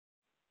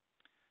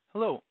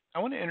Hello, I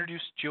want to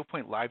introduce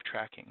Geopointe Live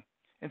Tracking,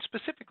 and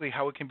specifically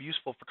how it can be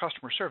useful for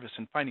customer service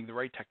in finding the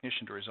right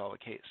technician to resolve a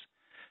case.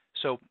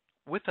 So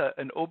with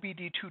an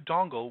OBD2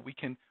 dongle, we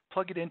can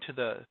plug it into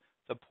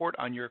the port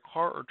on your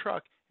car or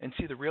truck and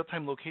see the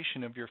real-time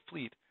location of your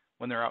fleet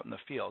when they're out in the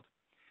field.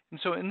 And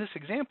so in this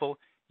example,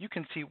 you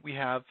can see we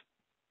have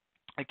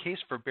a case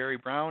for Barry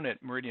Brown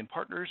at Meridian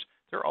Partners.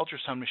 Their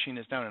ultrasound machine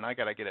is down, and I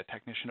got to get a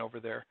technician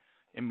over there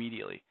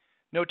immediately.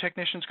 No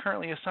technicians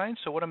currently assigned,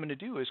 so what I'm going to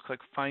do is click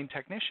Find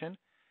Technician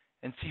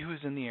and see who's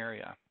in the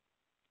area.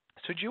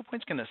 So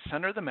Geopointe's going to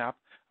center the map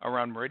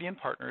around Meridian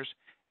Partners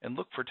and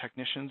look for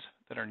technicians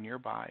that are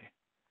nearby.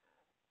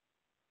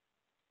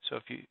 So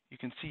if you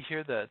can see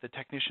here the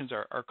technicians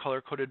are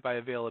color-coded by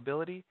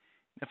availability.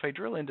 If I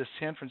drill into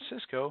San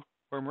Francisco,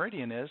 where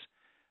Meridian is,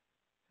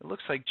 it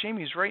looks like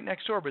Jamie's right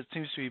next door but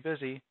seems to be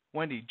busy.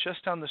 Wendy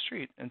just down the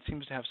street and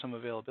seems to have some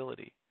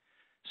availability.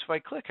 So if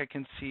I click, I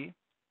can see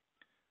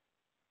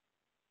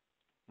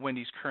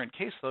Wendy's current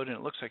caseload, and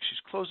it looks like she's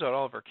closed out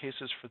all of her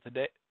cases for the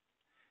day.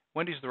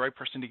 Wendy's the right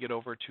person to get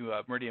over to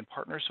Meridian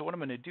Partners, so what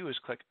I'm going to do is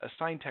click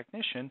Assign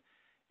Technician,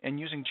 and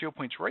using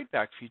Geopointe's Write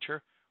Back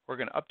feature, we're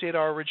going to update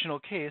our original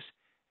case,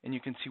 and you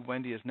can see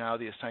Wendy is now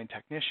the assigned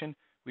technician.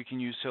 We can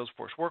use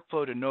Salesforce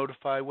Workflow to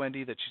notify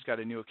Wendy that she's got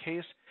a new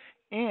case,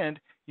 and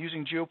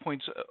using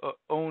Geopointe's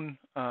own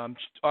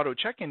auto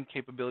check-in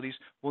capabilities,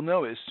 we'll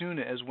know as soon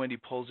as Wendy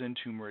pulls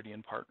into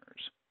Meridian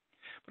Partners.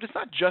 But it's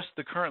not just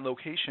the current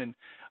location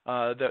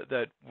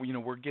that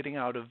we're getting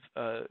out of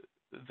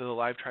the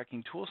live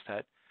tracking tool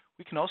set.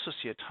 We can also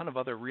see a ton of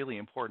other really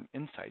important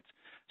insights.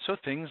 So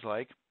things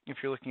like, if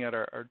you're looking at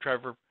our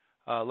driver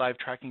live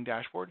tracking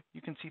dashboard,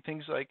 you can see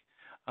things like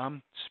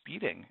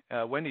speeding.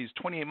 Wendy's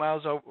 28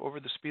 miles over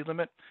the speed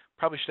limit.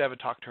 Probably should have a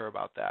talk to her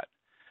about that.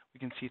 We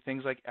can see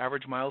things like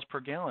average miles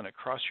per gallon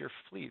across your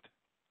fleet.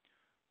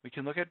 We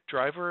can look at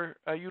driver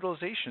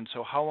utilization.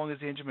 So how long has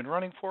the engine been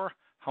running for?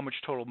 How much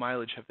total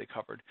mileage have they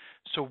covered?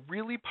 So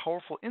really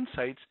powerful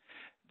insights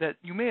that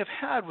you may have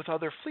had with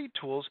other fleet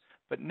tools,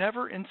 but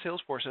never in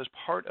Salesforce as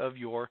part of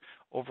your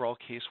overall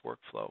case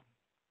workflow.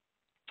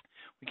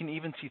 We can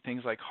even see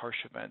things like harsh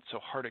events, so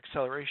hard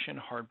acceleration,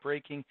 hard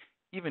braking,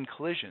 even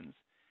collisions.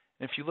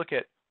 And if you look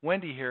at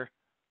Wendy here,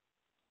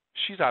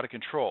 she's out of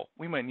control.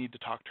 We might need to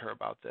talk to her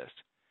about this.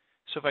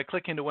 So if I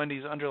click into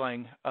Wendy's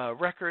underlying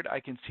record, I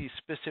can see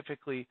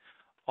specifically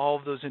all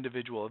of those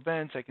individual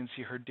events. I can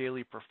see her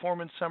daily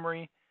performance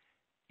summary,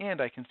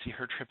 and I can see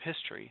her trip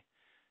history.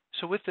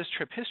 So with this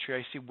trip history,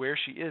 I see where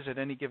she is at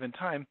any given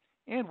time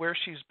and where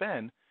she's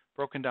been,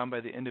 broken down by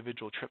the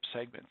individual trip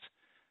segments.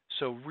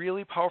 So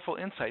really powerful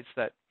insights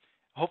that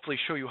hopefully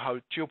show you how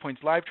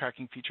Geopointe's live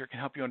tracking feature can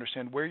help you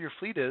understand where your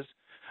fleet is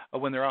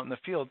when they're out in the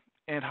field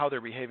and how they're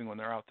behaving when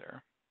they're out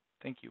there.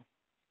 Thank you.